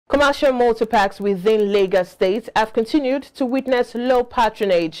Commercial motor parks within Lagos State have continued to witness low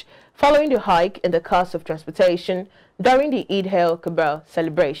patronage following the hike in the cost of transportation during the Eid al-Kabir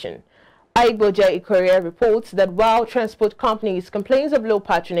celebration. iBrandTV reports that while transport companies complain of low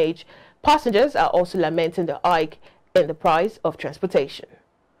patronage, passengers are also lamenting the hike in the price of transportation.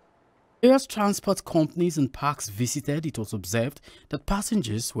 Various transport companies and parks visited, it was observed that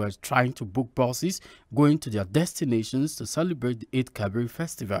passengers were trying to book buses going to their destinations to celebrate the Eid al-Kabir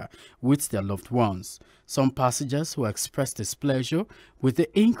festival with their loved ones. Some passengers who expressed displeasure with the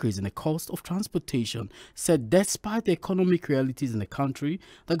increase in the cost of transportation said despite the economic realities in the country,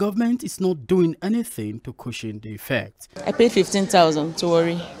 the government is not doing anything to cushion the effect. I paid 15,000 to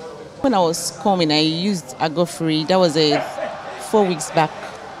worry. When I was coming, I used Go Free. That was 4 weeks back.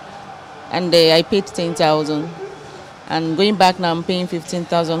 And I paid 10,000, and going back now I'm paying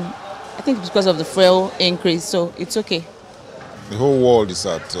 15,000. I think it's because of the fuel increase, so it's okay. The whole world is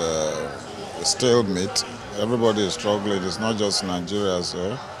at a stalemate. Everybody is struggling. It's not just Nigeria,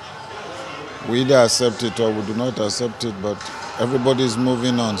 so we either accept it or we do not accept it. But everybody is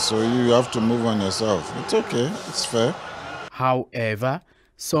moving on, so you have to move on yourself. It's okay. It's fair. However,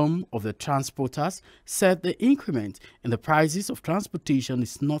 some of the transporters said the increment in the prices of transportation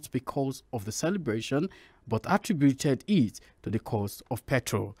is not because of the celebration, but attributed it to the cost of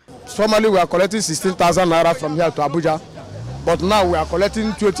petrol. Formerly, we are collecting 16,000 naira from here to Abuja, but now we are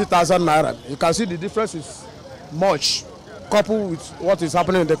collecting 20,000 naira. You can see the difference is much, coupled with what is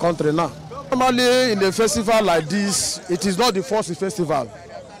happening in the country now. Normally, in a festival like this, it is not the first festival,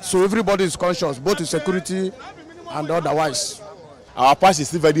 so everybody is conscious, both in security and otherwise. Our price is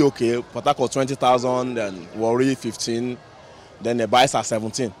still very okay. Port Harcourt 20,000, and Warri 15, then the buys are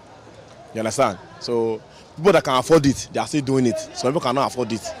 17. You understand? So people that can afford it, they are still doing it. Some people cannot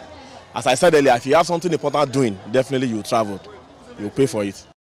afford it. As I said earlier, if you have something important doing, definitely you travel. You pay for it.